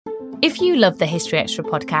If you love the History Extra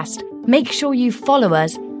podcast, make sure you follow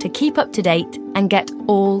us to keep up to date and get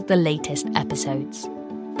all the latest episodes.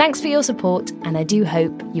 Thanks for your support, and I do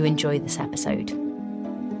hope you enjoy this episode.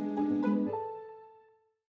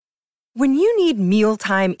 When you need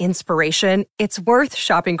mealtime inspiration, it's worth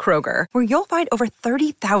shopping Kroger, where you'll find over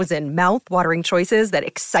 30,000 mouth-watering choices that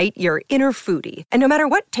excite your inner foodie. And no matter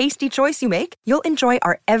what tasty choice you make, you'll enjoy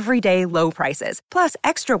our everyday low prices, plus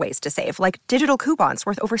extra ways to save, like digital coupons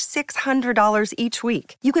worth over $600 each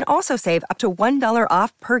week. You can also save up to $1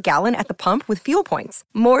 off per gallon at the pump with fuel points.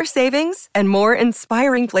 More savings and more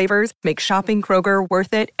inspiring flavors make shopping Kroger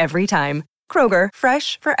worth it every time. Kroger,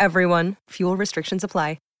 fresh for everyone. Fuel restrictions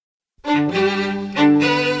apply.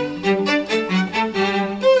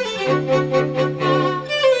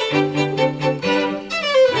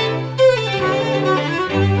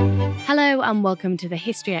 Hello and welcome to the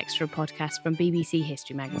History Extra podcast from BBC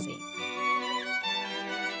History Magazine.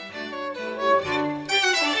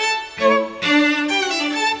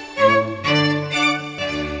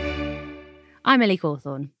 I'm Ellie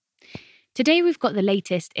Cawthorne. Today we've got the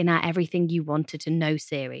latest in our Everything You Wanted to Know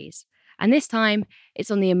series. And this time,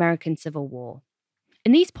 it's on the American Civil War.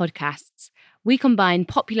 In these podcasts, we combine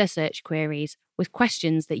popular search queries with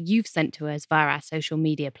questions that you've sent to us via our social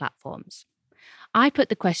media platforms. I put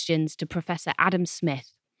the questions to Professor Adam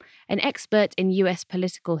Smith, an expert in US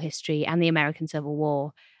political history and the American Civil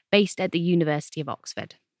War, based at the University of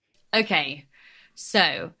Oxford. Okay,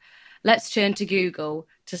 so let's turn to Google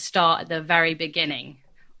to start at the very beginning.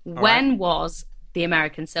 When was the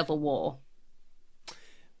American Civil War?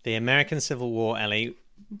 The American Civil War, Ellie,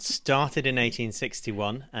 started in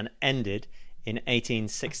 1861 and ended in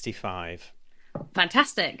 1865.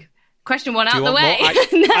 Fantastic. Question one out of the way.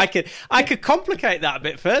 I could complicate that a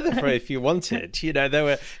bit further for if you wanted. You know,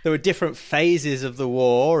 there were different phases of the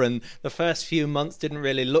war, and the first few months didn't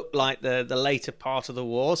really look like the later part of the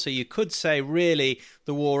war. So you could say really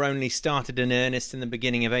the war only started in earnest in the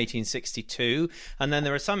beginning of 1862. And then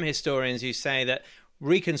there are some historians who say that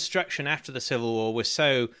Reconstruction after the Civil War was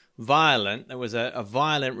so violent, there was a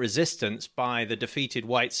violent resistance by the defeated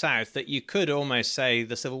White South, that you could almost say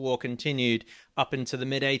the Civil War continued up into the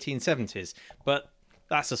mid-1870s. But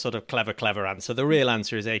that's a sort of clever answer. The real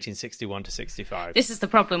answer is 1861 to 65. This is the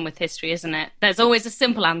problem with history, isn't it? There's always a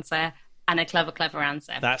simple answer and a clever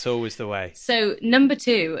answer. That's always the way. So number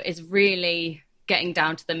two is really getting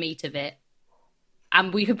down to the meat of it.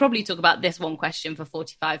 And we could probably talk about this one question for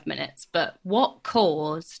 45 minutes, but what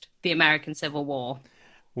caused the American Civil War?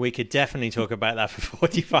 We could definitely talk about that for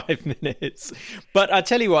 45 minutes. But I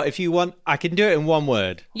tell you what, if you want, I can do it in one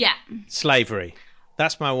word. Yeah. Slavery.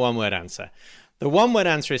 That's my one-word answer. The one-word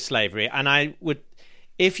answer is slavery. And I would,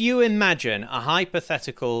 if you imagine a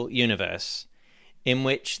hypothetical universe in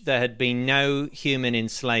which there had been no human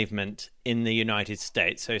enslavement in the United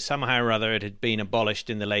States, so somehow or other it had been abolished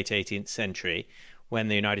in the late 18th century, when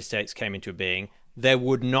the United States came into being, there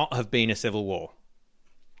would not have been a civil war.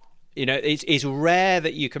 You know, it's rare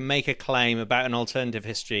that you can make a claim about an alternative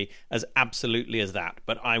history as absolutely as that,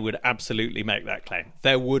 but I would absolutely make that claim.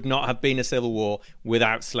 There would not have been a civil war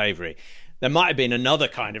without slavery. There might have been another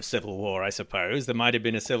kind of civil war, I suppose. There might have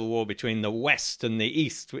been a civil war between the West and the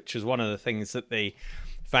East, which was one of the things that the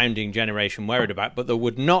founding generation worried about, but there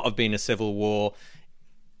would not have been a civil war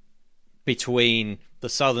between the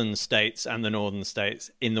southern states and the northern states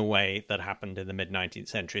in the way that happened in the mid-19th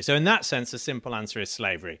century. So in that sense, the simple answer is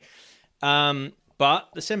slavery. But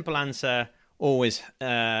the simple answer always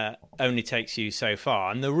only takes you so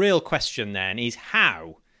far. And the real question then is,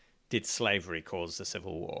 how did slavery cause the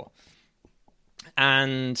Civil War?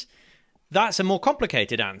 And that's a more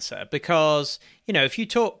complicated answer because, you know, if you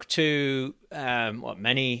talk to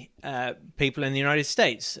many people in the United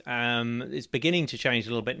States, it's beginning to change a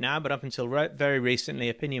little bit now, but up until very recently,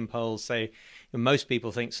 opinion polls say most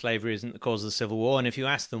people think slavery isn't the cause of the Civil War. And if you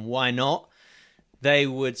ask them why not, they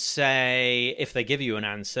would say, if they give you an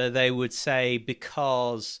answer, they would say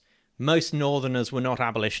because most Northerners were not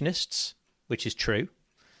abolitionists, which is true.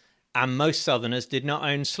 And most Southerners did not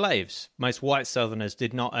own slaves. Most white Southerners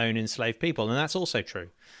did not own enslaved people, and that's also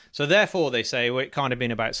true. So therefore, they say, well, it can't have been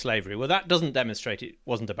about slavery. Well, that doesn't demonstrate it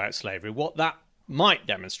wasn't about slavery. What that might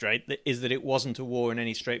demonstrate is that it wasn't a war in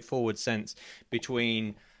any straightforward sense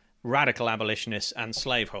between radical abolitionists and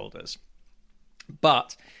slaveholders.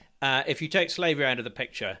 But if you take slavery out of the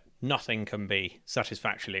picture, nothing can be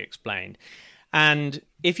satisfactorily explained. And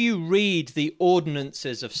if you read the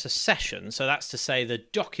ordinances of secession, so that's to say the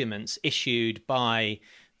documents issued by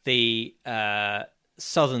the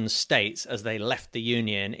southern states as they left the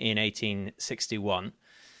Union in 1861,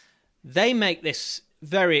 they make this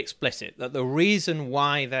very explicit that the reason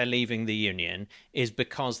why they're leaving the Union is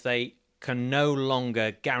because they can no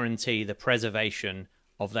longer guarantee the preservation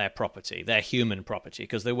of their property, their human property,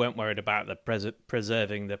 because they weren't worried about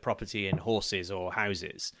preserving the property in horses or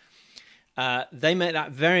houses. They make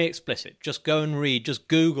that very explicit. Just go and read, just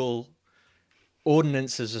Google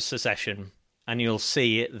Ordinances of Secession, and you'll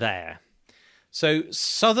see it there. So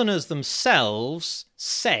Southerners themselves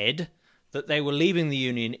said that they were leaving the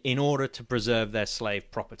Union in order to preserve their slave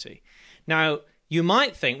property. Now, you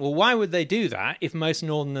might think, well, why would they do that if most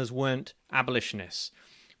Northerners weren't abolitionists?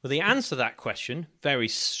 Well, the answer to that question, very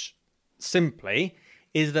simply,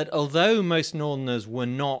 is that although most Northerners were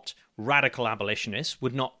not radical abolitionists,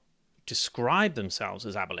 would not describe themselves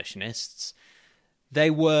as abolitionists, they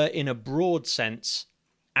were, in a broad sense,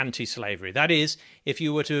 anti-slavery. That is, if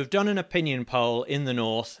you were to have done an opinion poll in the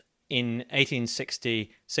North in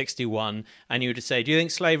 1860-61, and you were to say, do you think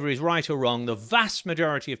slavery is right or wrong? The vast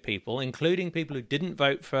majority of people, including people who didn't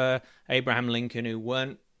vote for Abraham Lincoln, who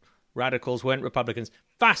weren't radicals, weren't Republicans,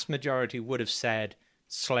 vast majority would have said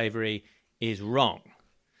slavery is wrong.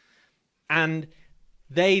 And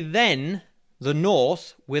they then, the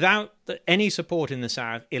North, without any support in the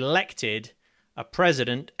South, elected a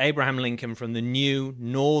president, Abraham Lincoln, from the new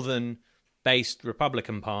Northern-based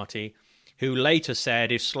Republican Party, who later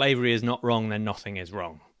said, if slavery is not wrong, then nothing is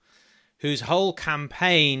wrong, whose whole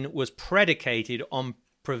campaign was predicated on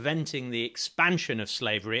preventing the expansion of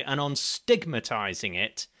slavery and on stigmatizing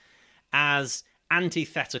it as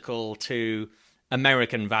antithetical to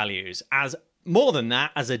American values, as more than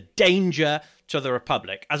that, as a danger to the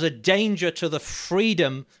Republic, as a danger to the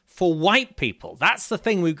freedom for white people. That's the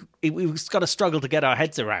thing we've got to struggle to get our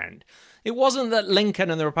heads around. It wasn't that Lincoln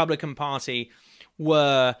and the Republican Party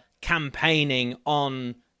were campaigning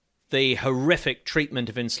on the horrific treatment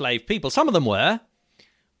of enslaved people. Some of them were.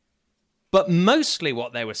 But mostly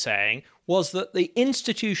what they were saying was that the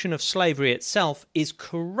institution of slavery itself is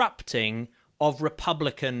corrupting of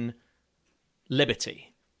Republican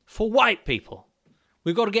liberty for white people.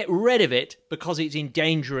 We've got to get rid of it because it's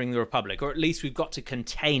endangering the Republic, or at least we've got to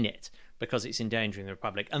contain it because it's endangering the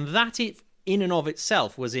Republic. And that in and of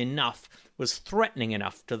itself was threatening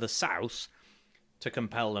enough to the South to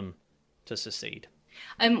compel them to secede.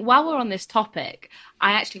 While we're on this topic,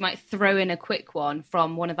 I actually might throw in a quick one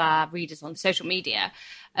from one of our readers on social media,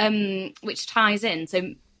 which ties in.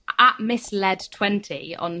 So at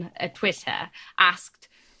Misled20 on Twitter asked,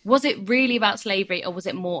 was it really about slavery or was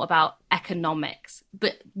it more about economics?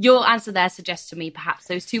 But your answer there suggests to me perhaps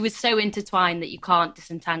those two were so intertwined that you can't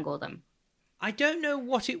disentangle them. I don't know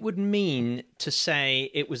what it would mean to say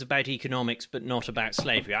it was about economics but not about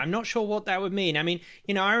slavery. I'm not sure what that would mean. I mean,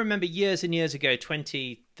 I remember years and years ago,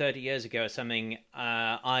 20, 30 years ago or something,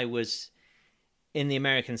 I was in the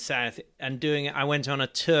American South and I went on a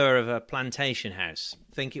tour of a plantation house.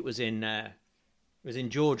 I think it was in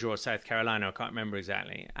Georgia or South Carolina, I can't remember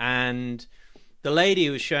exactly. And the lady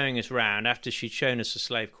who was showing us around, after she'd shown us the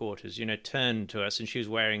slave quarters, turned to us and she was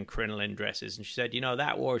wearing crinoline dresses. And she said,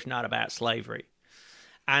 that war is not about slavery.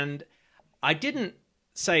 And I didn't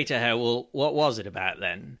say to her, well, what was it about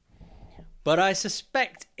then? But I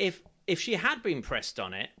suspect if she had been pressed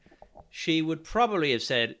on it, she would probably have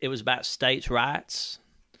said it was about states' rights.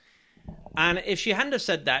 And if she hadn't have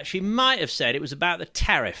said that, she might have said it was about the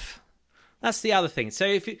tariff. That's the other thing. So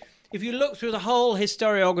if you look through the whole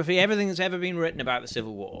historiography, everything that's ever been written about the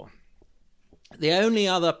Civil War, the only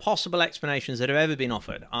other possible explanations that have ever been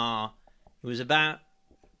offered are it was about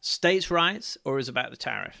states' rights or it was about the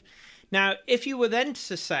tariff. Now, if you were then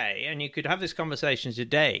to say, and you could have this conversation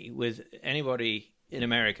today with anybody in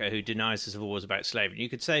America who denies the Civil War was about slavery, you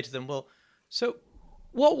could say to them, well, so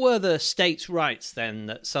what were the states' rights then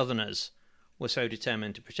that Southerners were so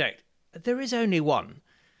determined to protect? There is only one.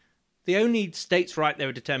 The only states' right they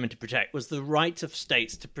were determined to protect was the right of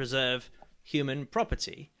states to preserve human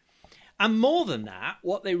property. And more than that,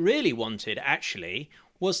 what they really wanted, actually,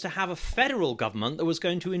 was to have a federal government that was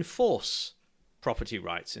going to enforce property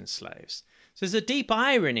rights in slaves. So there's a deep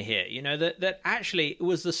irony here, that actually it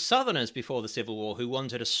was the Southerners before the Civil War who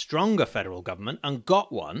wanted a stronger federal government and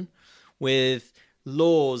got one with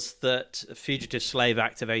laws that Fugitive Slave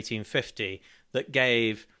Act of 1850 that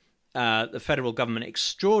gave the federal government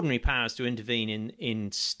extraordinary powers to intervene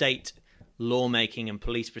in state lawmaking and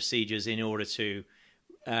police procedures in order to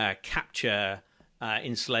capture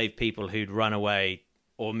enslaved people who'd run away,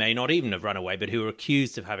 or may not even have run away, but who were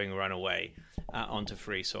accused of having run away onto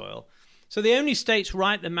free soil. So the only states'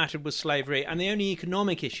 right that mattered was slavery, and the only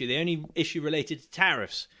economic issue, the only issue related to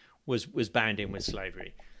tariffs was bound in with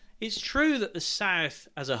slavery. It's true that the South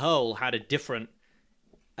as a whole had a different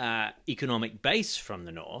economic base from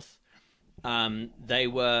the north, they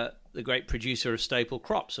were the great producer of staple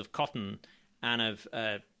crops, of cotton and of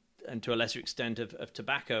and to a lesser extent of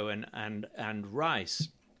tobacco and rice.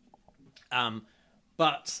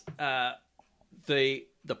 But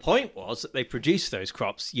the point was that they produced those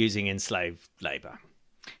crops using enslaved labor.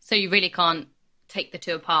 So you really can't take the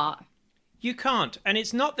two apart. You can't. And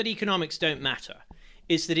it's not that economics don't matter.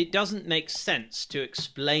 It's that it doesn't make sense to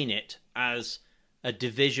explain it as a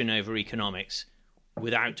division over economics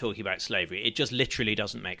without talking about slavery. It just literally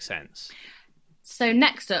doesn't make sense. So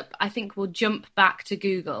next up, I think we'll jump back to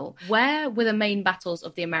Google. Where were the main battles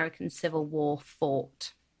of the American Civil War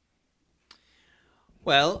fought?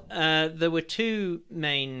 Well, there were two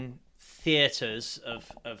main theatres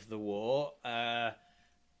of the war,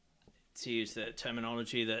 to use the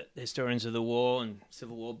terminology that historians of the war and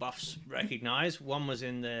Civil War buffs recognise. One was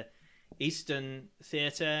in the Eastern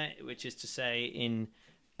Theatre, which is to say in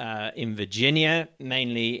Virginia,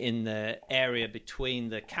 mainly in the area between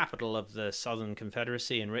the capital of the Southern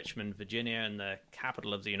Confederacy in Richmond, Virginia, and the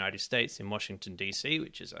capital of the United States in Washington, D.C.,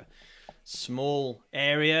 which is a small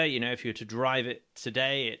area. You know, if you were to drive it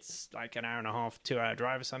today, it's like an hour and a half, 2-hour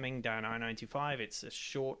drive or something down I-95. It's a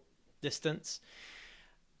short distance.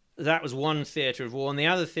 That was one theatre of war. And the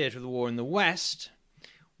other theatre of the war in the West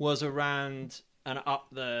was around and up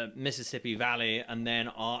the Mississippi Valley and then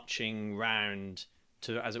arching round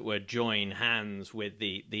to, as it were, join hands with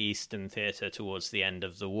the Eastern Theatre towards the end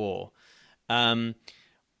of the war.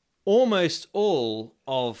 Almost all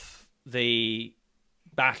of the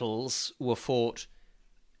battles were fought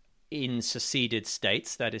in seceded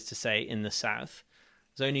states, that is to say, in the South.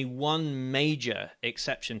 There's only one major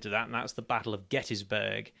exception to that, and that's the Battle of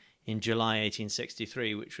Gettysburg in July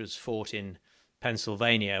 1863, which was fought in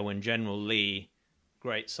Pennsylvania when General Lee,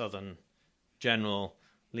 great Southern general,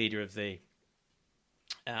 leader of the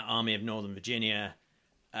Army of Northern Virginia,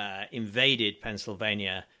 invaded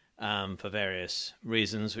Pennsylvania for various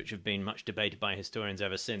reasons, which have been much debated by historians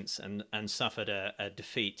ever since, and suffered a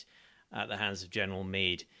defeat at the hands of General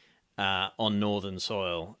Meade on northern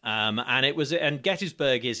soil. And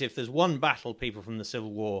Gettysburg is, if there's one battle people from the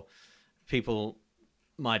Civil War, people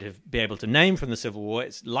might be able to name from the Civil War,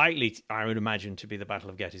 it's likely, I would imagine, to be the Battle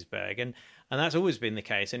of Gettysburg. And that's always been the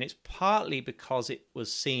case. And it's partly because it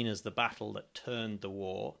was seen as the battle that turned the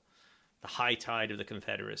war, the high tide of the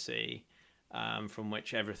Confederacy, from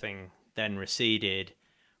which everything then receded.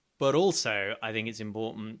 But also, I think it's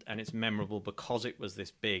important and it's memorable because it was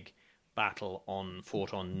this big battle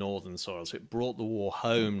fought on northern soil. So it brought the war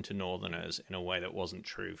home to Northerners in a way that wasn't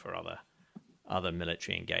true for other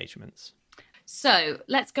military engagements. So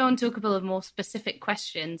let's go on to a couple of more specific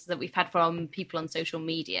questions that we've had from people on social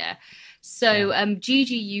media. So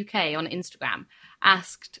Gigi UK on Instagram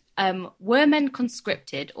asked, were men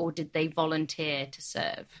conscripted or did they volunteer to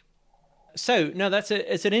serve? So, no, it's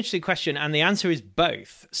an interesting question, and the answer is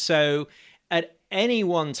both. So at any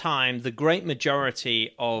one time, the great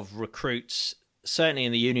majority of recruits, certainly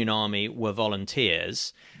in the Union Army, were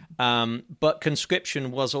volunteers, but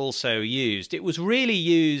conscription was also used. It was really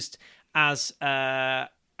used as a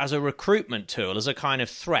recruitment tool, as a kind of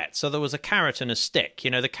threat. So there was a carrot and a stick.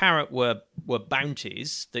 You know, the carrot were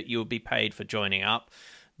bounties that you would be paid for joining up.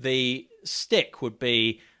 The stick would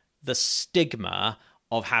be the stigma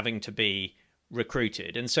of having to be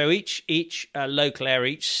recruited. And so each local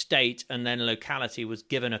area, each state and then locality was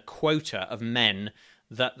given a quota of men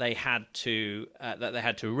that they had to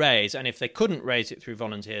raise. And if they couldn't raise it through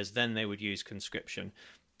volunteers, then they would use conscription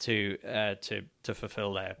to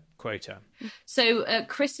fulfill their quota. So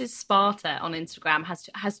Chris's Sparta on Instagram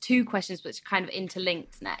has two questions which are kind of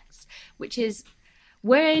interlinked next, which is,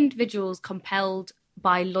 were individuals compelled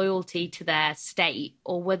by loyalty to their state,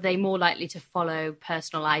 or were they more likely to follow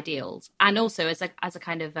personal ideals? And also, as a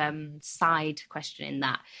kind of side question in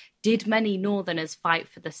that, did many Northerners fight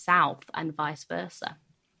for the South and vice versa?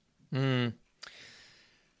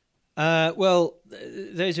 Well,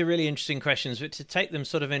 those are really interesting questions, but to take them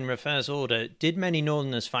sort of in reverse order, did many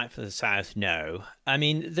Northerners fight for the South? No. I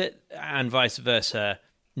mean, and vice versa,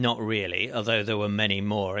 not really, although there were many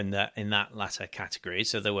more in that latter category.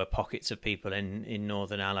 So there were pockets of people in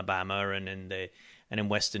northern Alabama and in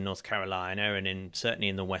western North Carolina and certainly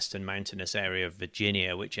in the western mountainous area of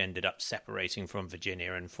Virginia, which ended up separating from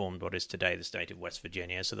Virginia and formed what is today the state of West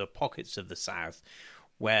Virginia. So there are pockets of the South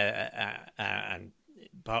where and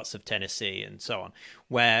parts of Tennessee and so on,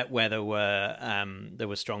 where there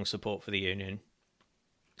was strong support for the Union.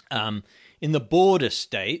 In the border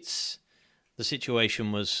states, the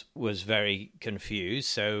situation was very confused.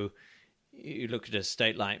 So you look at a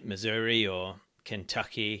state like Missouri or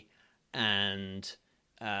Kentucky, and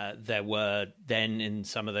there were then in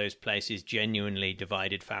some of those places genuinely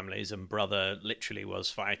divided families, and brother literally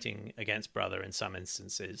was fighting against brother in some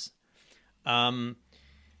instances.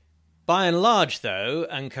 By and large, though,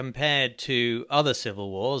 and compared to other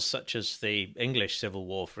civil wars, such as the English Civil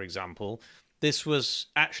War, for example, this was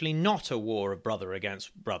actually not a war of brother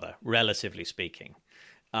against brother, relatively speaking.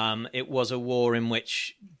 It was a war in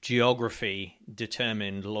which geography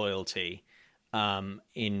determined loyalty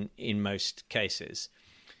in most cases.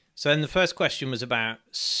 So then the first question was about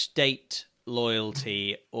state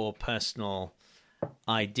loyalty or personal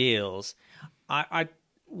ideals. I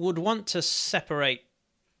would want to separate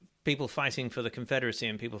people fighting for the Confederacy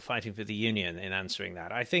and people fighting for the Union in answering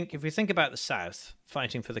that. I think if we think about the South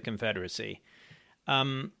fighting for the Confederacy,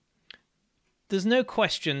 there's no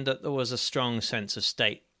question that there was a strong sense of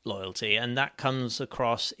state loyalty, and that comes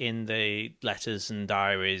across in the letters and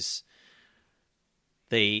diaries,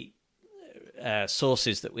 the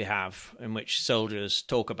sources that we have in which soldiers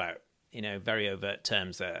talk about, very overt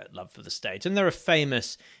terms, their love for the state. And there are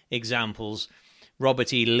famous examples.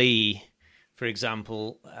 Robert E. Lee, for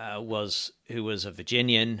example, who was a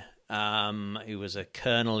Virginian, who was a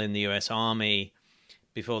colonel in the U.S. Army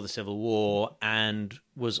before the Civil War, and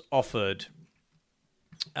was offered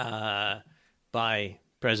by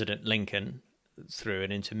President Lincoln through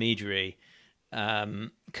an intermediary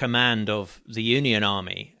command of the Union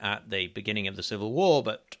Army at the beginning of the Civil War,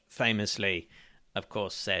 but famously, of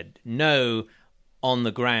course, said no on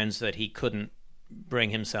the grounds that he couldn't bring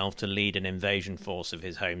himself to lead an invasion force of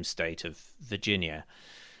his home state of Virginia.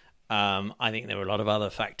 I think there were a lot of other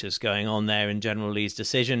factors going on there in General Lee's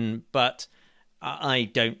decision, but I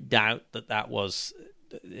don't doubt that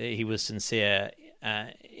he was sincere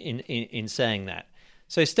in saying that.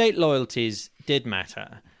 So state loyalties did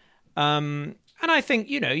matter. And I think,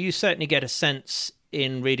 you certainly get a sense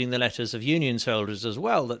in reading the letters of Union soldiers as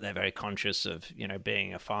well that they're very conscious of,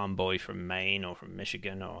 being a farm boy from Maine or from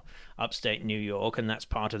Michigan or upstate New York, and that's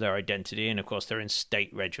part of their identity. And of course, they're in state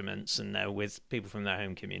regiments and they're with people from their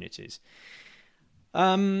home communities.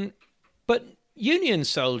 But Union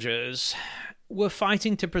soldiers were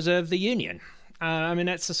fighting to preserve the Union.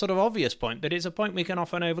 That's a sort of obvious point, but it's a point we can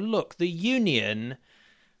often overlook. The Union,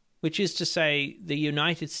 which is to say the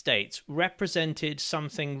United States, represented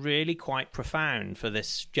something really quite profound for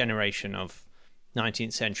this generation of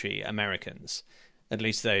 19th century Americans, at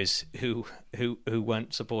least those who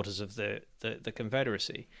weren't supporters of the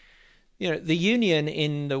Confederacy. The Union,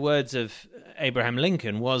 in the words of Abraham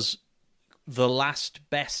Lincoln, was the last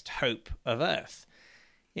best hope of Earth.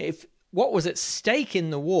 If what was at stake in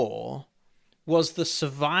the war was the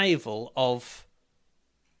survival of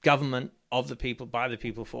government of the people, by the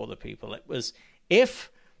people, for the people. It was,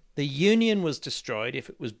 if the Union was destroyed, if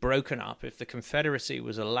it was broken up, if the Confederacy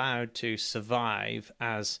was allowed to survive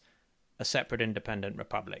as a separate independent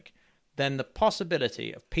republic, then the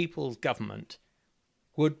possibility of people's government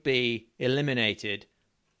would be eliminated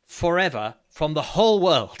forever from the whole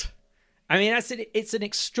world. It's an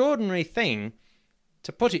extraordinary thing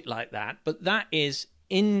to put it like that, but that is,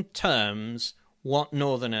 in terms, what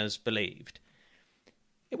Northerners believed.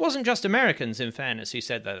 It wasn't just Americans, in fairness, who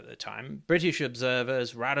said that at the time. British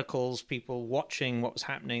observers, radicals, people watching what was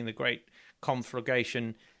happening, the great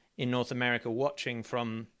conflagration in North America, watching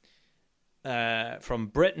from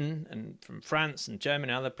Britain and from France and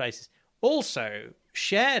Germany and other places, also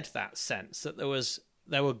shared that sense that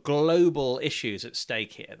there were global issues at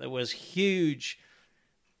stake here. There was huge...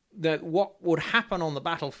 that what would happen on the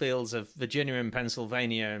battlefields of Virginia and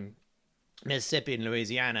Pennsylvania and Mississippi and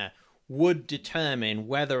Louisiana would determine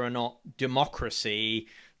whether or not democracy,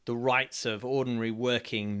 the rights of ordinary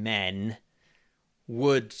working men,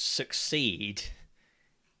 would succeed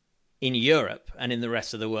in Europe and in the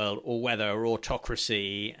rest of the world, or whether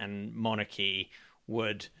autocracy and monarchy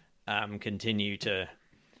would continue to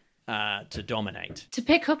dominate. To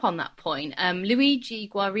pick up on that point, Luigi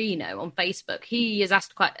Guarino on Facebook, he has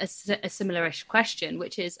asked quite a similar-ish question,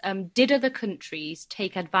 which is, did other countries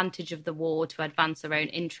take advantage of the war to advance their own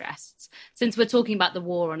interests? Since we're talking about the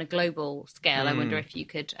war on a global scale, I wonder if you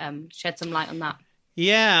could shed some light on that.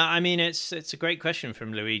 Yeah, it's a great question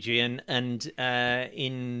from Luigi, and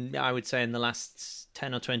in, I would say, in the last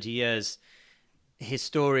 10 or 20 years,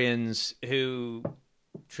 historians who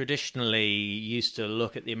traditionally used to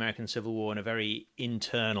look at the American Civil War in a very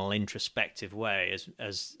internal, introspective way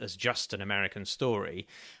as just an American story,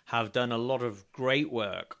 have done a lot of great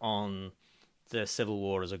work on the Civil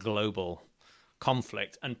War as a global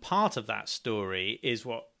conflict. And part of that story is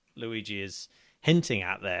what Luigi is hinting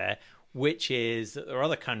at there, which is that there are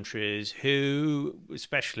other countries who,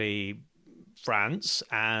 especially France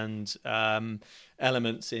and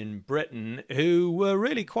elements in Britain who were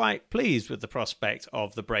really quite pleased with the prospect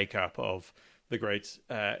of the breakup of the great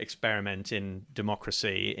experiment in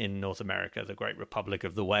democracy in North America, the Great Republic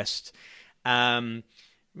of the West. I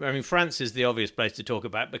mean, France is the obvious place to talk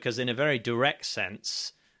about because in a very direct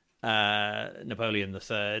sense, Napoleon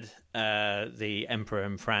III, the emperor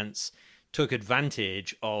in France, took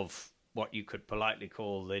advantage of what you could politely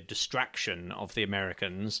call the distraction of the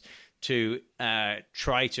Americans to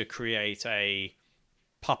try to create a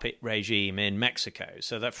puppet regime in Mexico.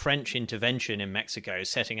 So that French intervention in Mexico,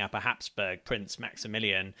 setting up a Habsburg Prince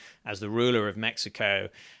Maximilian as the ruler of Mexico,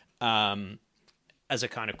 as a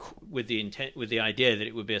kind of with the idea that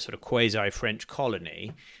it would be a sort of quasi-French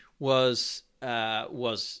colony, was a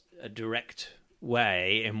direct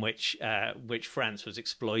way in which France was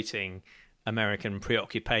exploiting American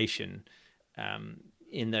preoccupation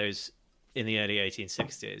in the early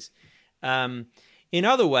 1860s. In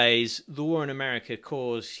other ways, the war in America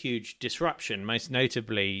caused huge disruption, most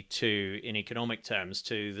notably in economic terms,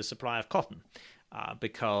 to the supply of cotton,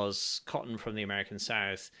 because cotton from the American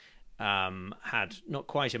South had not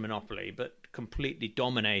quite a monopoly, but completely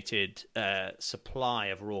dominated supply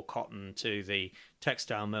of raw cotton to the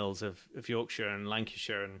textile mills of Yorkshire and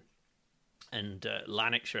Lancashire and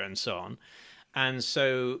Lanarkshire and so on. And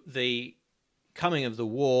so the coming of the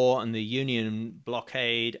war and the Union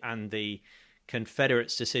blockade and the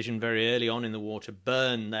Confederates' decision very early on in the war to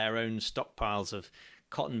burn their own stockpiles of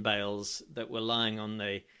cotton bales that were lying on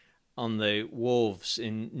the wharves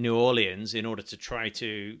in New Orleans in order to try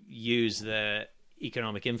to use their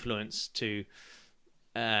economic influence to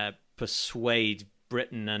persuade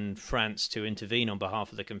Britain and France to intervene on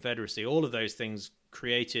behalf of the Confederacy. All of those things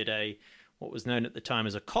created what was known at the time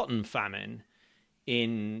as a cotton famine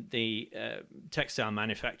in the textile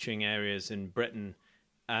manufacturing areas in Britain.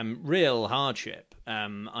 Real hardship,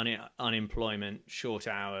 unemployment, short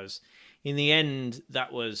hours. In the end,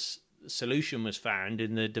 solution was found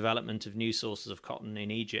in the development of new sources of cotton in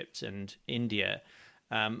Egypt and India.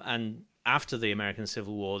 And after the American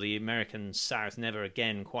Civil War, the American South never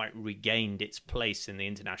again quite regained its place in the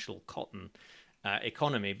international cotton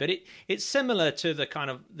economy. But it's similar to the kind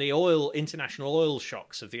of the international oil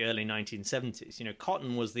shocks of the early 1970s. You know,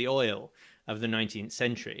 cotton was the oil of the 19th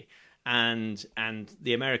century, and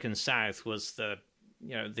the American South was the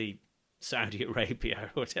Saudi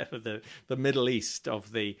Arabia or whatever, the Middle East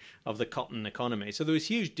of the cotton economy. So there was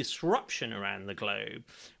huge disruption around the globe,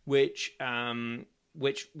 which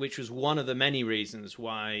was one of the many reasons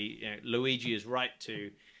why Luigi is right to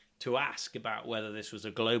ask about whether this was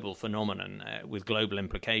a global phenomenon with global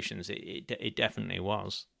implications. It definitely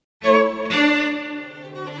was.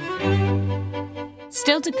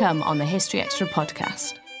 Still to come on the History Extra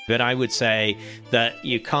podcast. But I would say that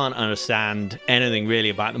you can't understand anything really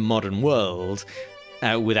about the modern world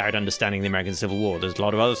without understanding the American Civil War. There's a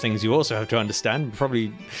lot of other things you also have to understand,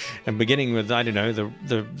 probably, and beginning with, I don't know,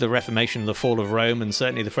 the Reformation, the fall of Rome, and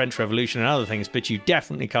certainly the French Revolution and other things, but you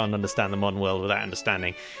definitely can't understand the modern world without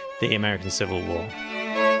understanding the American Civil War.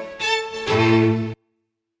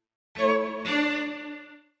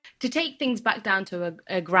 To take things back down to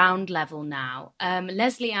a ground level now,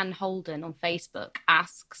 Leslie Ann Holden on Facebook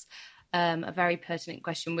asks a very pertinent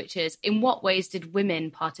question, which is, in what ways did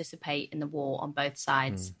women participate in the war on both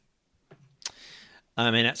sides?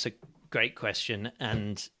 I mean, that's a great question.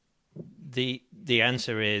 And the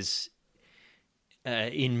answer is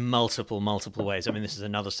in multiple ways. I mean, this is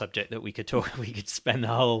another subject that we could spend the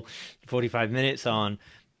whole 45 minutes on.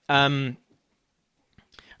 I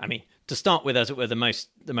mean, to start with, as it were, the most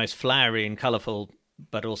flowery and colourful,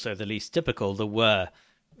 but also the least typical, there were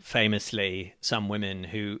famously some women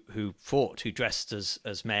who dressed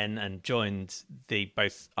as men and joined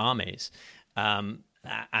both armies. And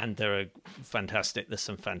there's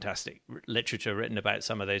some fantastic literature written about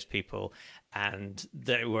some of those people, and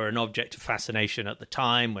they were an object of fascination at the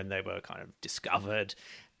time when they were kind of discovered.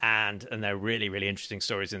 And they're really, really interesting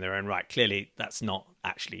stories in their own right. Clearly, that's not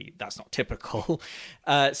typical.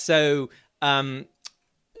 Women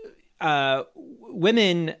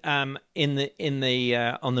on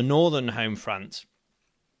the northern home front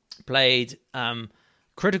played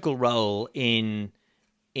critical role in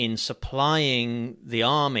supplying the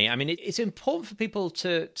army. I mean, it's important for people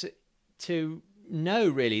to know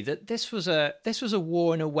really that this was a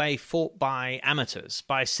war in a way fought by amateurs,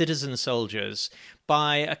 by citizen soldiers,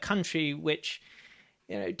 by a country which,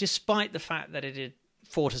 despite the fact that it had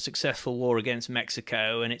fought a successful war against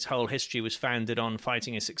Mexico and its whole history was founded on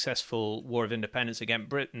fighting a successful war of independence against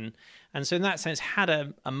Britain, and so in that sense had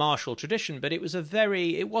a martial tradition, but it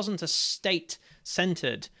wasn't a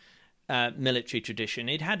state-centered military tradition.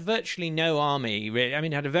 It had virtually no army. I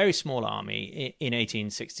mean, it had a very small army in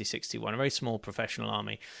 1860-61, a very small professional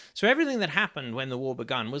army. So everything that happened when the war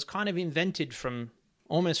began was kind of invented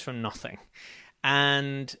almost from nothing.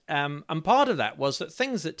 And part of that was that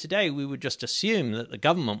things that today we would just assume that the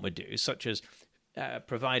government would do, such as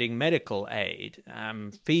providing medical aid,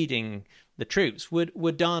 feeding the troops,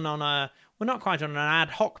 were done on not quite on an ad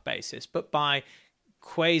hoc basis, but by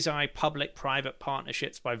quasi-public-private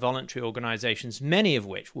partnerships, by voluntary organizations, many of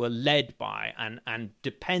which were led by and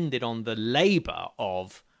depended on the labor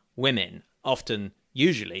of women,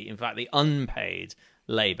 usually, in fact, the unpaid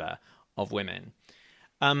labor of women.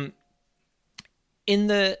 In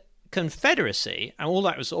the Confederacy, and all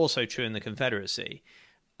that was also true in the Confederacy,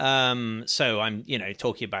 so I'm,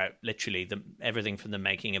 talking about literally everything from the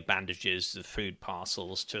making of bandages, the food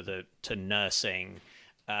parcels, to nursing,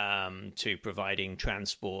 to providing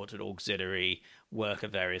transport and auxiliary work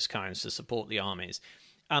of various kinds to support the armies.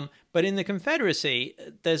 But in the Confederacy,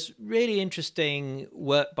 there's really interesting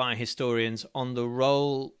work by historians on the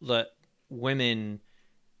role that women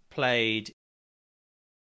played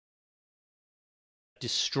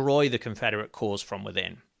destroy the Confederate cause from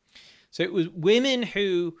within. So it was women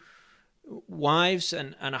who, wives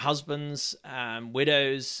and husbands,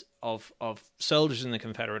 widows of soldiers in the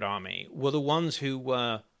Confederate Army, were the ones who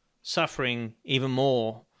were suffering even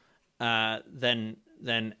more than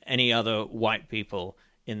any other white people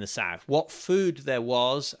in the South. What food there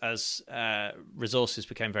was, as resources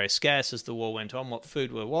became very scarce as the war went on, what food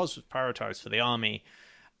there was prioritized for the army,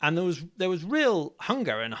 and there was real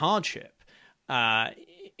hunger and hardship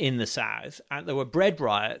in the South. And there were bread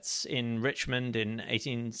riots in Richmond in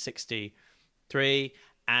 1863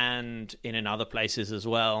 and in other places as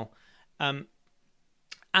well. And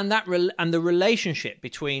the relationship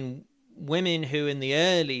between women who in the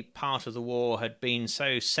early part of the war had been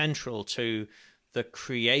so central to the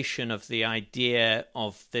creation of the idea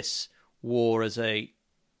of this war as a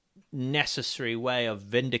necessary way of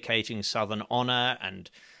vindicating Southern honor and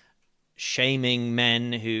shaming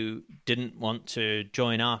men who didn't want to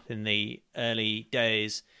join up in the early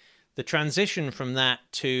days. The transition from that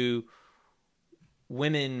to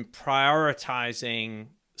women prioritizing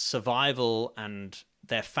survival and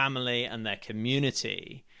their family and their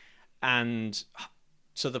community, and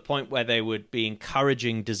to the point where they would be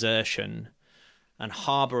encouraging desertion and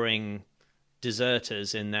harboring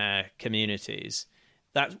deserters in their communities.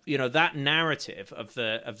 That that narrative of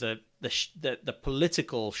the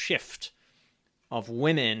political shift of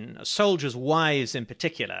women, soldiers' wives in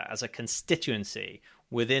particular, as a constituency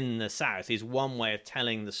within the South is one way of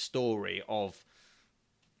telling the story of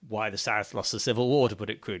why the South lost the Civil War, to put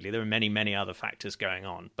it crudely. There are many, many other factors going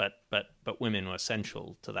on, but women were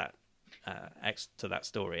central to that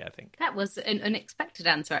story, I think. That was an unexpected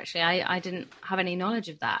answer, actually. I didn't have any knowledge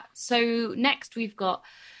of that. So next we've got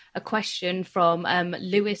a question from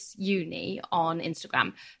Lewis Uni on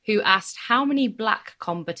Instagram, who asked how many black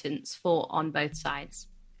combatants fought on both sides.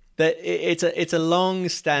 It's a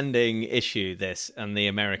long-standing issue, this, and the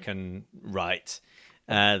American right.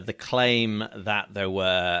 The claim that there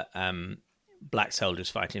were black soldiers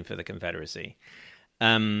fighting for the Confederacy.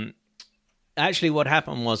 Actually, what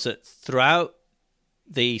happened was that throughout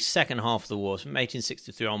the second half of the war, from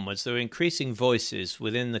 1863 onwards, there were increasing voices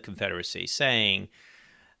within the Confederacy saying,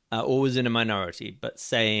 always in a minority, but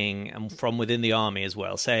saying, and from within the army as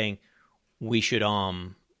well, saying, we should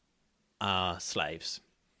arm our slaves.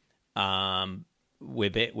 We're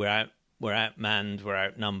outmanned, we're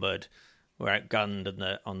outnumbered, we're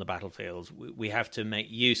outgunned on the battlefield. We have to make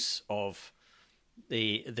use of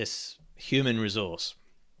this human resource.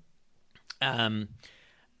 And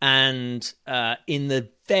in the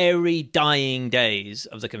very dying days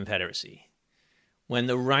of the Confederacy, when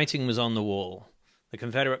the writing was on the wall, the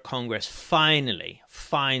Confederate Congress finally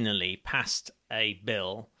passed a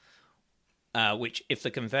bill which, if the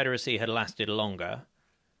Confederacy had lasted longer,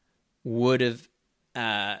 would have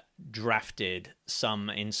drafted some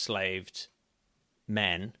enslaved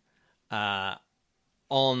men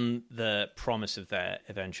on the promise of their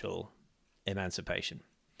eventual emancipation.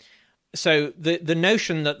 So the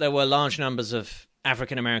notion that there were large numbers of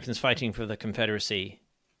African Americans fighting for the Confederacy,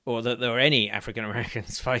 or that there were any African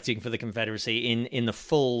Americans fighting for the Confederacy in the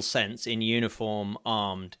full sense, in uniform,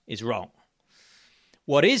 armed, is wrong.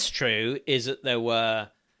 What is true is that there were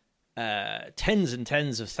tens and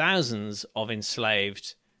tens of thousands of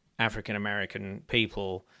enslaved African American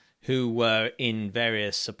people who were in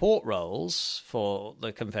various support roles for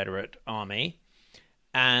the Confederate Army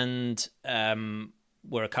and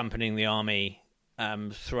were accompanying the army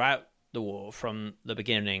throughout the war from the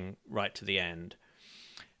beginning right to the end.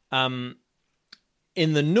 In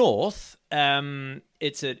the North,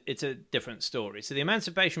 it's a different story. So the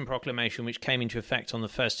Emancipation Proclamation, which came into effect on the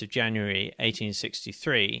 1st of January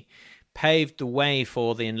 1863, paved the way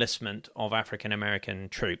for the enlistment of African American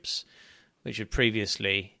troops, which had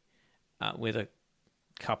previously, with a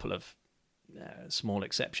couple of small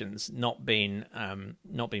exceptions, not been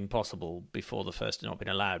possible before the first, not been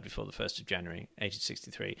allowed before the 1st of January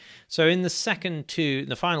 1863. So in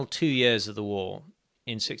the final 2 years of the war,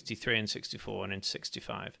 in 63 and 64 and in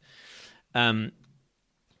 65, a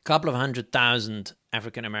couple of 100,000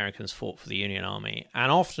 African Americans fought for the Union Army,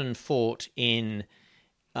 and often fought in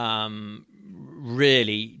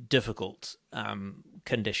really difficult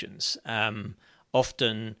conditions,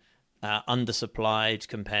 often undersupplied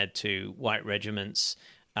compared to white regiments,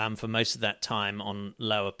 for most of that time on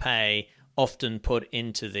lower pay, often put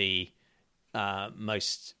into the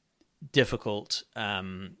most difficult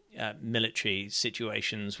military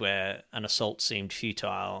situations where an assault seemed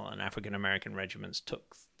futile, and African American regiments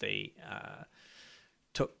took the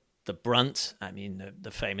brunt. I mean,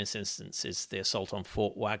 the famous instance is the assault on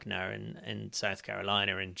Fort Wagner in South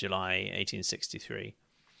Carolina in July 1863.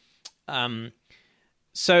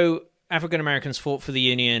 So African Americans fought for the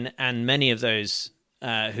Union, and many of those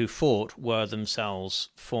who fought were themselves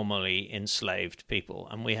formerly enslaved people.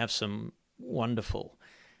 And we have some wonderful,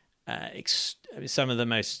 some of the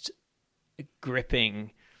most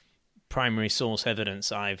gripping primary source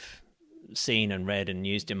evidence I've seen and read and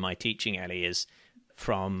used in my teaching, Ellie, is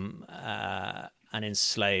from an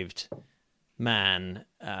enslaved man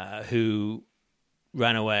who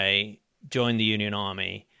ran away, joined the Union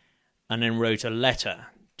Army, and then wrote a letter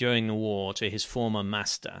during the war to his former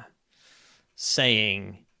master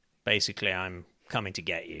saying, basically, I'm coming to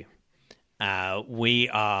get you. We,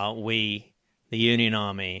 the Union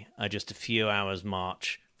Army, are just a few hours'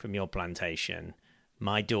 march from your plantation.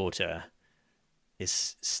 My daughter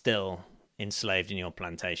is still enslaved in your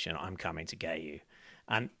plantation. I'm coming to get you.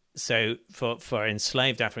 And so for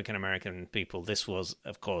enslaved African American people, this was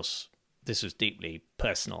deeply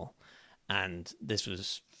personal. And this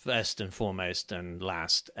was first and foremost and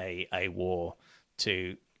last a war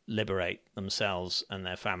to liberate themselves and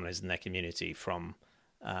their families and their community from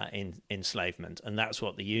enslavement. And that's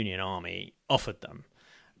what the Union Army offered them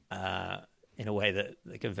in a way that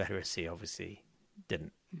the Confederacy obviously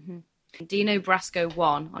didn't. Mm-hmm. Dino Brasco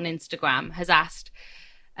 1 on Instagram has asked,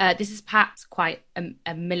 this is perhaps quite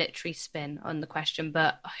a military spin on the question,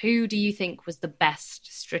 but who do you think was the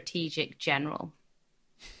best strategic general?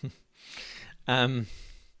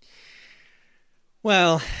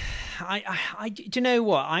 Well, I do you know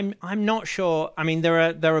what? I'm not sure. I mean, there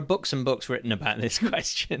are books and books written about this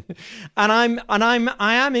question, and I'm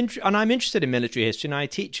interested in military history, and I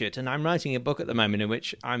teach it, and I'm writing a book at the moment in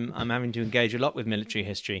which I'm having to engage a lot with military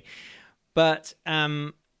history, but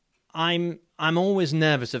I'm always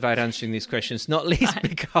nervous about answering these questions, not least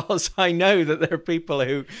because I know that there are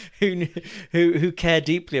people who care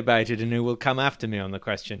deeply about it and who will come after me on the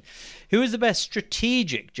question. Who is the best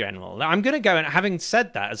strategic general? I'm going to go, and having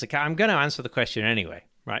said that, I'm going to answer the question anyway,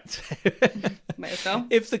 right?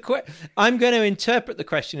 I'm going to interpret the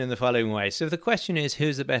question in the following way. So if the question is,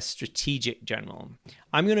 who's the best strategic general?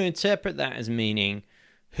 I'm going to interpret that as meaning,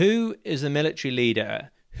 who is the military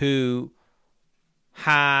leader who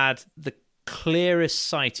had the clearest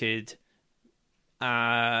sighted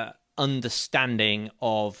understanding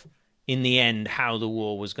of, in the end, how the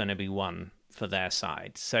war was going to be won for their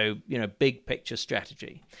side. So, big picture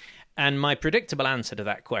strategy. And my predictable answer to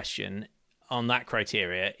that question on that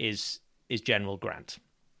criteria is General Grant.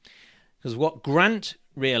 Because what Grant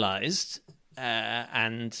realized,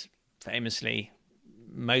 and famously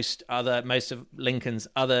most of Lincoln's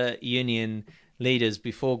other Union leaders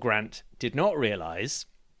before Grant did not realize,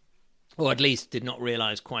 or at least did not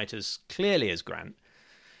realize quite as clearly as Grant,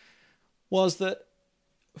 was that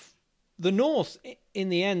the North, in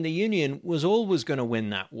the end, the Union was always going to win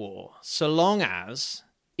that war, so long as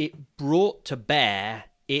it brought to bear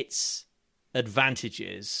its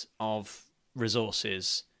advantages of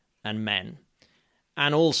resources and men,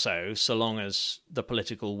 and also so long as the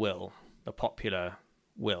political will, the popular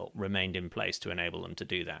will, remained in place to enable them to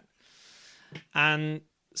do that. And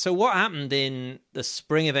so what happened in the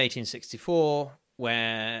spring of 1864,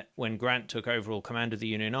 when Grant took overall command of the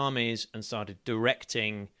Union armies and started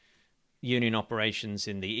directing Union operations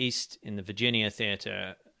in the East, in the Virginia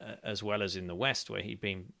theater, as well as in the West, where he'd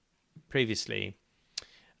been previously,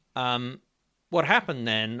 what happened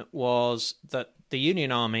then was that the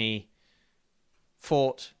Union Army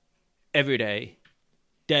fought every day,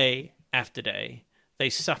 day after day. They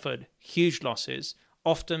suffered huge losses,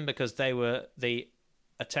 often because they were the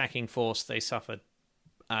attacking force, they suffered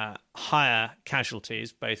higher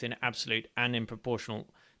casualties, both in absolute and in proportional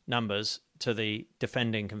numbers to the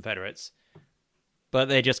defending Confederates. But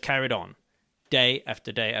they just carried on, day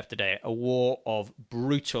after day after day, a war of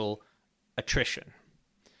brutal attrition.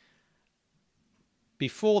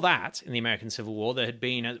 Before that, in the American Civil War, there had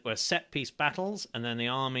been were set-piece battles, and then the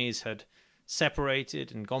armies had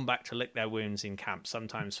separated and gone back to lick their wounds in camp,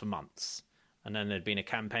 sometimes for months. And then there'd been a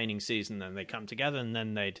campaigning season, then they'd come together, and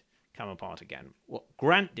then they'd come apart again. What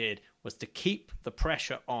Grant did was to keep the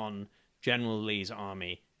pressure on General Lee's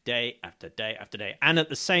army day after day after day. And at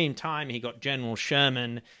the same time, he got General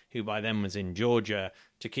Sherman, who by then was in Georgia,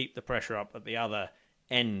 to keep the pressure up at the other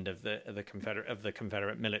end of the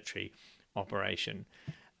Confederate military operation.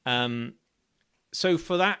 So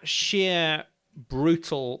for that sheer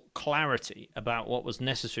brutal clarity about what was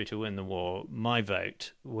necessary to win the war, my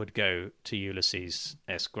vote would go to Ulysses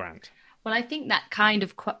S. Grant. Well, I think that kind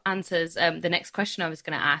of answers the next question I was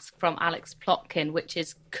going to ask from Alex Plotkin, which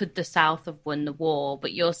is, could the South have won the war?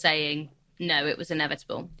 But you're saying, no, it was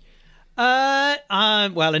inevitable.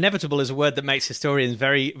 Well, inevitable is a word that makes historians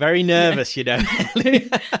very, very nervous, you know.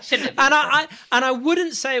 Shouldn't it be? And I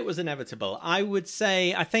wouldn't say it was inevitable. I would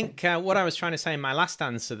say, I think what I was trying to say in my last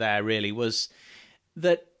answer there really was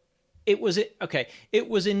that it was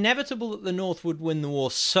inevitable that the North would win the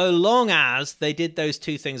war so long as they did those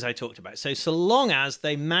two things I talked about. So long as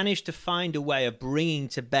they managed to find a way of bringing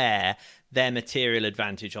to bear their material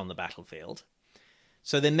advantage on the battlefield.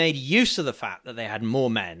 So they made use of the fact that they had more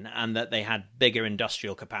men and that they had bigger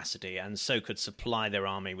industrial capacity and so could supply their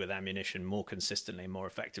army with ammunition more consistently and more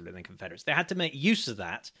effectively than Confederates. They had to make use of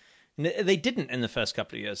that. They didn't in the first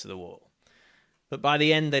couple of years of the war. But by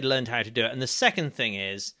the end, they'd learned how to do it. And the second thing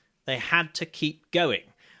is they had to keep going.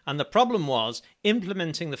 And the problem was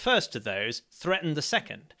implementing the first of those threatened the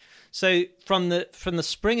second. So from the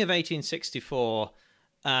spring of 1864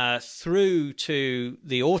 through to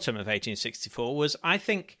the autumn of 1864 was, I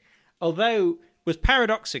think, was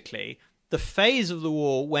paradoxically the phase of the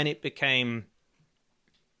war when it became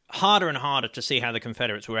harder and harder to see how the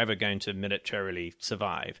Confederates were ever going to militarily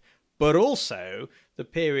survive, but also the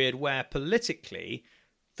period where politically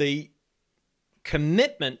the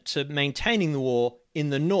commitment to maintaining the war in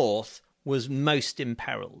the North was most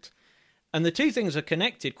imperiled. And the two things are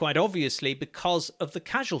connected quite obviously because of the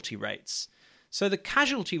casualty rates. So the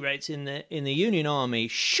casualty rates in the Union Army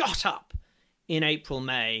shot up in April,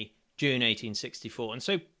 May, June 1864. And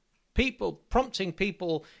so prompting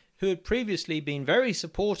people who had previously been very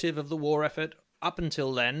supportive of the war effort up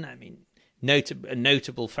until then, I mean, a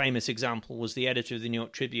notable famous example was the editor of the New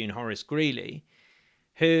York Tribune, Horace Greeley,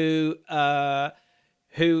 who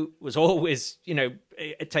was always,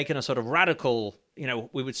 taken a sort of radical,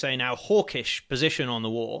 we would say now hawkish position on the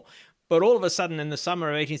war. But all of a sudden in the summer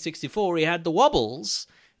of 1864, he had the wobbles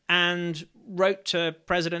and wrote to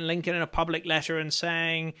President Lincoln in a public letter and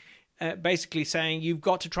basically saying, you've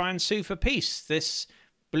got to try and sue for peace. This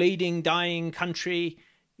bleeding, dying country,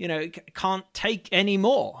 can't take any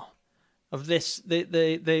more of this,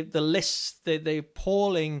 the lists, the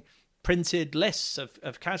appalling printed lists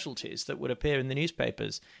of casualties that would appear in the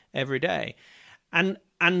newspapers every day. And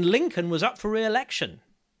Lincoln was up for re-election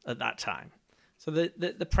at that time. So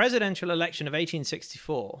the presidential election of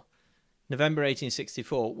 1864, November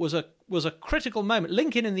 1864, was a critical moment.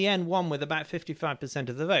 Lincoln in the end won with about 55%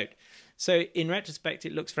 of the vote. So in retrospect,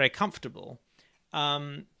 it looks very comfortable.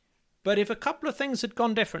 But if a couple of things had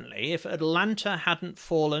gone differently, if Atlanta hadn't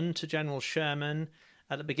fallen to General Sherman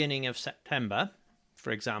at the beginning of September, for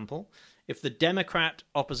example, if the Democrat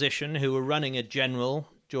opposition who were running a general,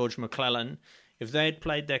 George McClellan, if they had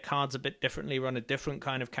played their cards a bit differently, run a different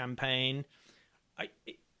kind of campaign,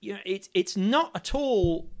 it's not at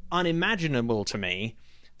all unimaginable to me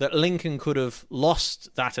that Lincoln could have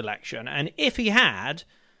lost that election. And if he had,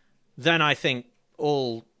 then I think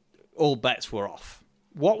all bets were off.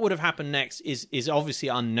 What would have happened next is obviously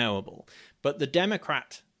unknowable. But the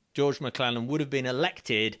Democrat, George McClellan, would have been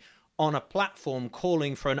elected on a platform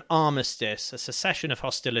calling for an armistice, a cessation of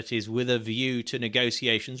hostilities with a view to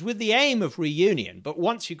negotiations with the aim of reunion. But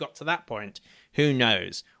once you got to that point, who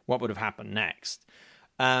knows what would have happened next?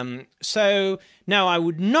 So, no, I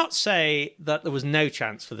would not say that there was no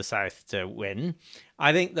chance for the South to win.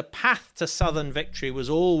 I think the path to Southern victory was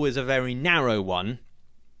always a very narrow one.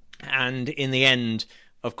 And in the end,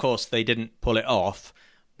 of course, they didn't pull it off.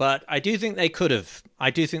 But I do think they could have.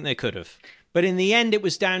 But in the end, it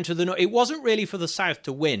was down to the North. It wasn't really for the South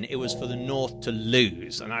to win. It was for the North to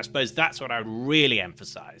lose. And I suppose that's what I would really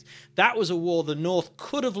emphasize. That was a war the North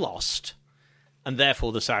could have lost and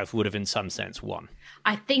therefore the South would have in some sense won.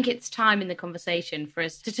 I think it's time in the conversation for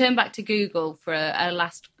us to turn back to Google for a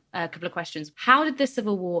last couple of questions. How did the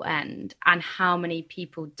Civil War end, and how many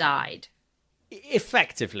people died?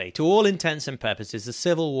 Effectively, to all intents and purposes, the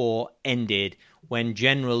Civil War ended when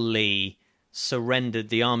General Lee surrendered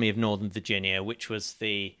the Army of Northern Virginia, which was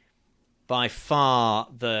by far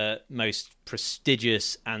the most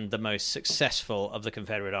prestigious and the most successful of the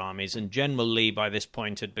Confederate armies. And General Lee, by this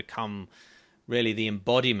point, had become really the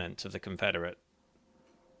embodiment of the Confederate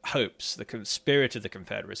hopes, the spirit of the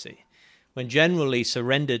Confederacy. When General Lee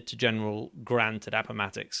surrendered to General Grant at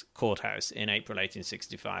Appomattox Courthouse in April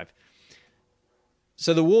 1865.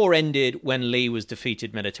 So the war ended when Lee was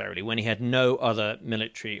defeated militarily, when he had no other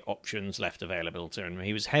military options left available to him.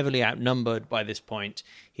 He was heavily outnumbered by this point.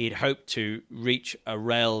 He had hoped to reach a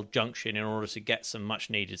rail junction in order to get some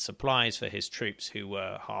much-needed supplies for his troops who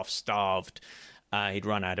were half-starved. He'd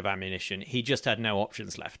run out of ammunition. He just had no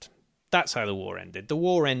options left. That's how the war ended. The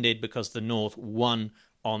war ended because the North won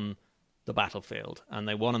on the battlefield, and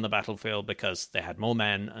they won on the battlefield because they had more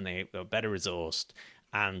men and they were better resourced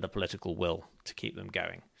and the political will to keep them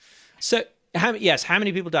going. So, how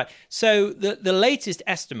many people died? So the latest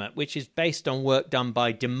estimate, which is based on work done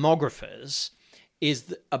by demographers,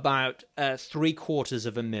 is about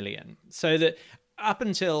 750,000. So that up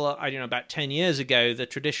until, about 10 years ago, the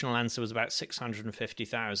traditional answer was about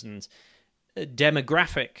 650,000.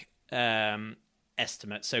 Demographic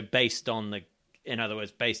estimate, so based on the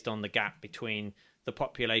gap between the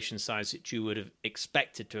population size that you would have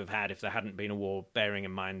expected to have had if there hadn't been a war, bearing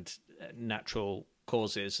in mind natural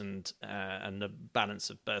causes and the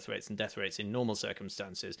balance of birth rates and death rates in normal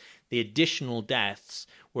circumstances, the additional deaths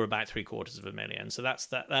were about 750,000. So that's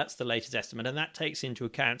the latest estimate, and that takes into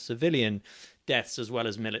account civilian deaths as well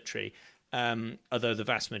as military, although the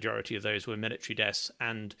vast majority of those were military deaths,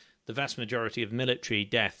 and the vast majority of military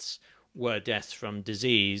deaths were deaths from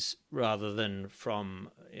disease rather than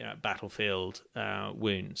from battlefield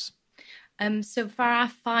wounds. So for our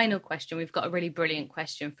final question, we've got a really brilliant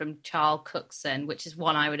question from Charles Cookson, which is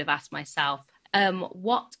one I would have asked myself.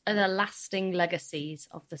 What are the lasting legacies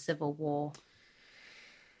of the Civil War?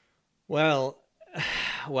 Well,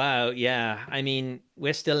 wow, yeah. I mean,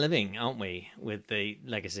 we're still living, aren't we, with the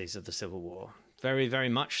legacies of the Civil War? Very, very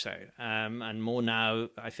much so. And more now,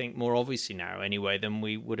 I think more obviously now anyway, than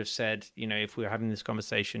we would have said, if we were having this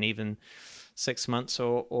conversation even 6 months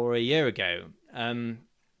or a year ago.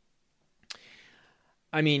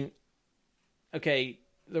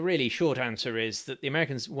 The really short answer is that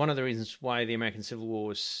one of the reasons why the American Civil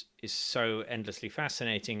War is so endlessly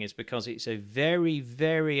fascinating is because it's a very,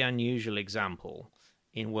 very unusual example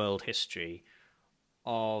in world history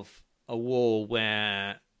of a war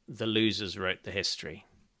where the losers wrote the history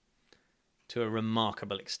to a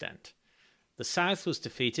remarkable extent. The South was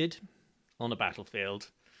defeated on a battlefield.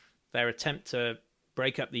 Their attempt to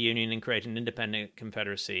break up the Union and create an independent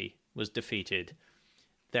Confederacy was defeated.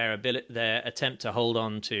 Their attempt to hold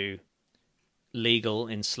on to legal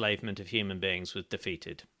enslavement of human beings was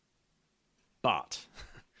defeated. But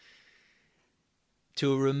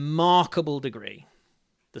to a remarkable degree,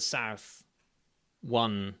 the South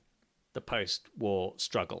won the post-war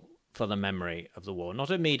struggle for the memory of the war.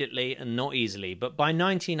 Not immediately and not easily, but by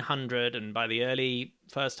 1900 and by the early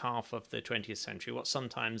first half of the 20th century, what's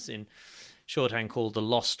sometimes in shorthand called the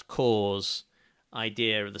lost cause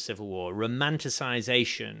idea of the Civil War,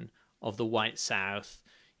 romanticization of the white South.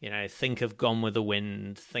 Think of Gone with the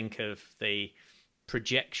Wind, think of the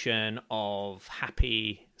projection of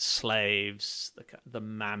happy slaves, the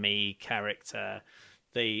Mammy character,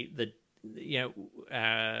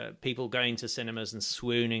 people going to cinemas and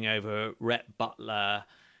swooning over Rhett Butler.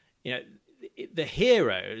 The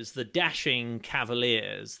heroes, the dashing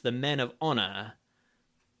cavaliers, the men of honor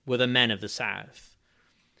were the men of the South.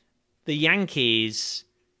 The Yankees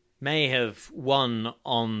may have won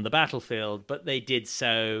on the battlefield, but they did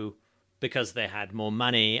so because they had more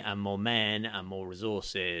money and more men and more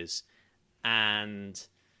resources. And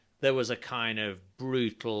there was a kind of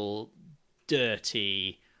brutal,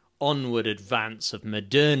 dirty, onward advance of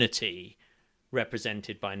modernity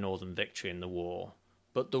represented by Northern victory in the war.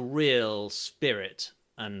 But the real spirit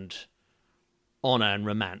and honor and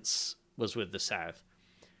romance was with the South.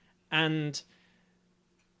 And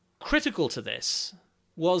critical to this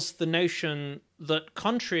was the notion that,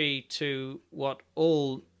 contrary to what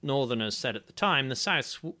all Northerners said at the time, white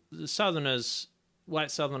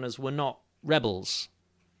Southerners were not rebels.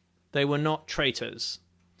 They were not traitors.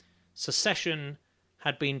 Secession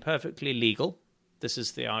had been perfectly legal. This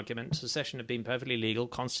is the argument. Secession had been perfectly legal,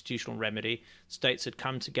 constitutional remedy. States had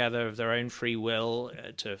come together of their own free will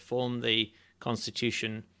to form the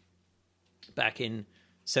Constitution back in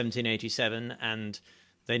 1787, and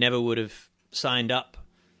they never would have signed up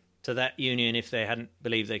to that union if they hadn't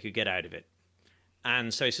believed they could get out of it.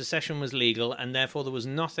 And so secession was legal, and therefore there was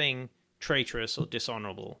nothing traitorous or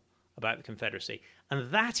dishonorable about the Confederacy.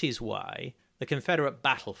 And that is why the Confederate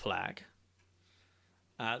battle flag,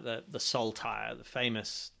 the saltire, the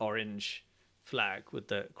famous orange flag with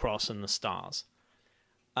the cross and the stars,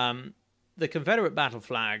 the Confederate battle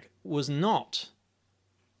flag was not,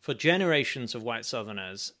 for generations of white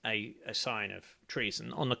Southerners, a sign of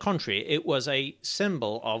treason. On the contrary, it was a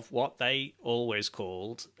symbol of what they always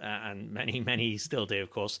called, and many still do, of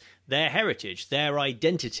course, their heritage, their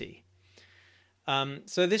identity.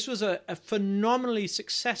 So this was a phenomenally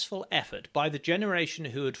successful effort by the generation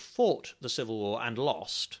who had fought the Civil War and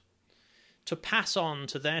lost to pass on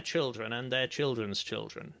to their children and their children's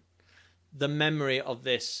children the memory of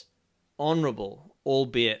this honorable,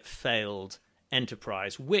 albeit failed,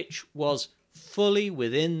 enterprise, which was fully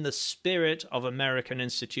within the spirit of American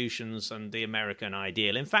institutions and the American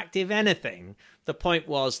ideal. In fact, if anything, the point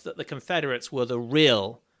was that the Confederates were the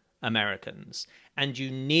real Americans, and you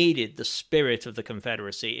needed the spirit of the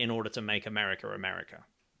Confederacy in order to make America America.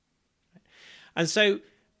 And so,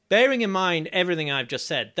 bearing in mind everything I've just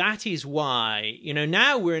said, that is why,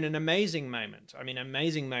 now we're in an amazing moment. I mean,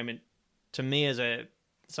 amazing moment to me as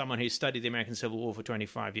someone who studied the American Civil War for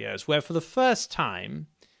 25 years, where for the first time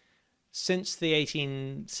since the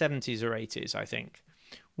 1870s or 80s, I think,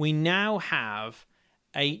 we now have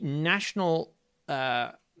a national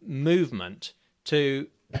movement to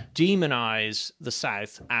demonize the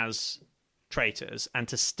South as traitors and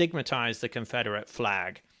to stigmatize the Confederate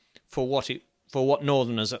flag for what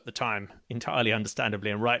Northerners at the time entirely understandably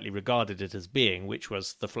and rightly regarded it as being, which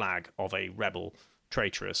was the flag of a rebel,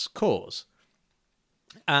 traitorous cause.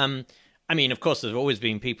 I mean, of course, there's always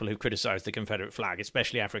been people who criticized the Confederate flag,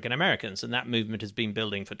 especially African Americans, and that movement has been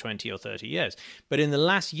building for 20 or 30 years. But in the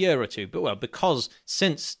last year or two, because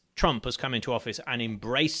since Trump has come into office and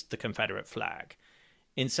embraced the Confederate flag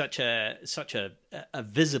in such a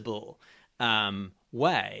visible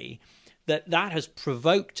way, that has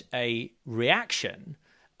provoked a reaction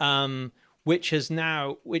which is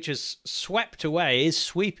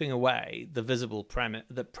sweeping away the visible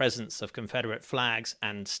the presence of Confederate flags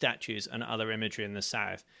and statues and other imagery in the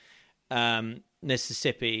South.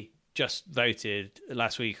 Mississippi just voted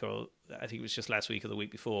last week, or I think it was just last week or the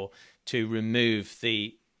week before, to remove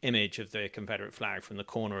the image of the Confederate flag from the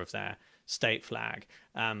corner of their state flag.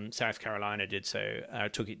 South Carolina did so,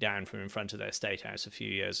 took it down from in front of their state house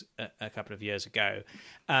a couple of years ago.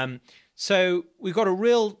 So we're at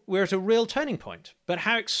a real turning point. But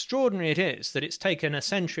how extraordinary it is that it's taken a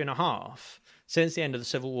century and a half since the end of the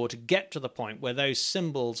Civil War to get to the point where those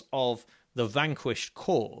symbols of the vanquished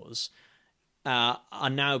cause are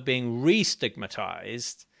now being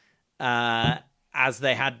re-stigmatized as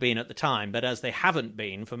they had been at the time, but as they haven't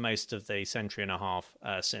been for most of the century and a half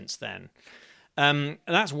since then.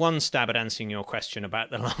 That's one stab at answering your question about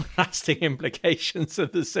the long-lasting implications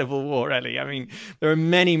of the Civil War, Ellie. I mean, there are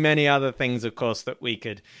many, many other things, of course, that we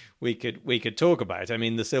could talk about. I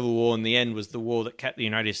mean, the Civil War in the end was the war that kept the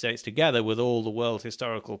United States together, with all the world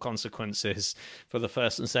historical consequences for the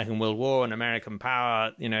First and Second World War and American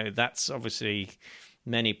power. That's obviously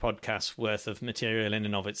many podcasts worth of material in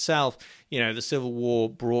and of itself. The Civil War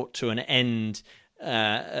brought to an end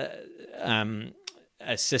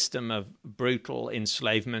a system of brutal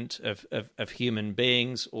enslavement of human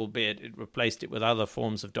beings, albeit it replaced it with other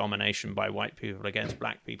forms of domination by white people against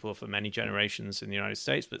black people for many generations in the United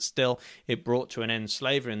States. But still, it brought to an end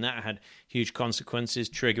slavery, and that had huge consequences,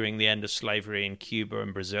 triggering the end of slavery in Cuba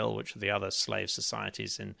and Brazil, which were the other slave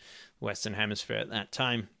societies in the Western Hemisphere at that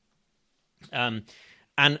time.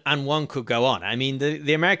 And one could go on. I mean,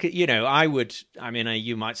 the American,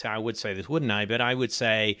 you might say I would say this, wouldn't I? But I would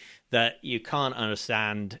say that you can't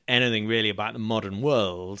understand anything really about the modern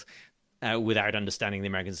world without understanding the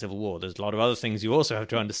American Civil War. There's a lot of other things you also have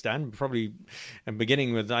to understand, probably, and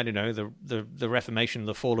beginning with, the Reformation,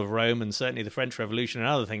 the fall of Rome, and certainly the French Revolution and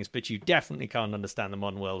other things. But you definitely can't understand the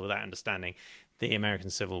modern world without understanding the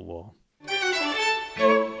American Civil War.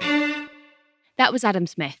 That was Adam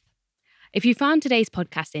Smith. If you found today's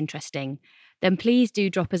podcast interesting, then please do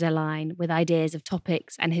drop us a line with ideas of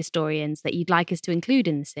topics and historians that you'd like us to include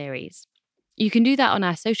in the series. You can do that on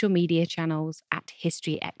our social media channels at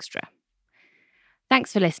History Extra.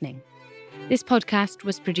 Thanks for listening. This podcast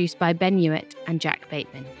was produced by Ben Hewitt and Jack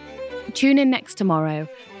Bateman. Tune in next tomorrow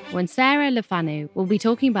when Sarah Lefanu will be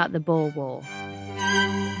talking about the Boer War.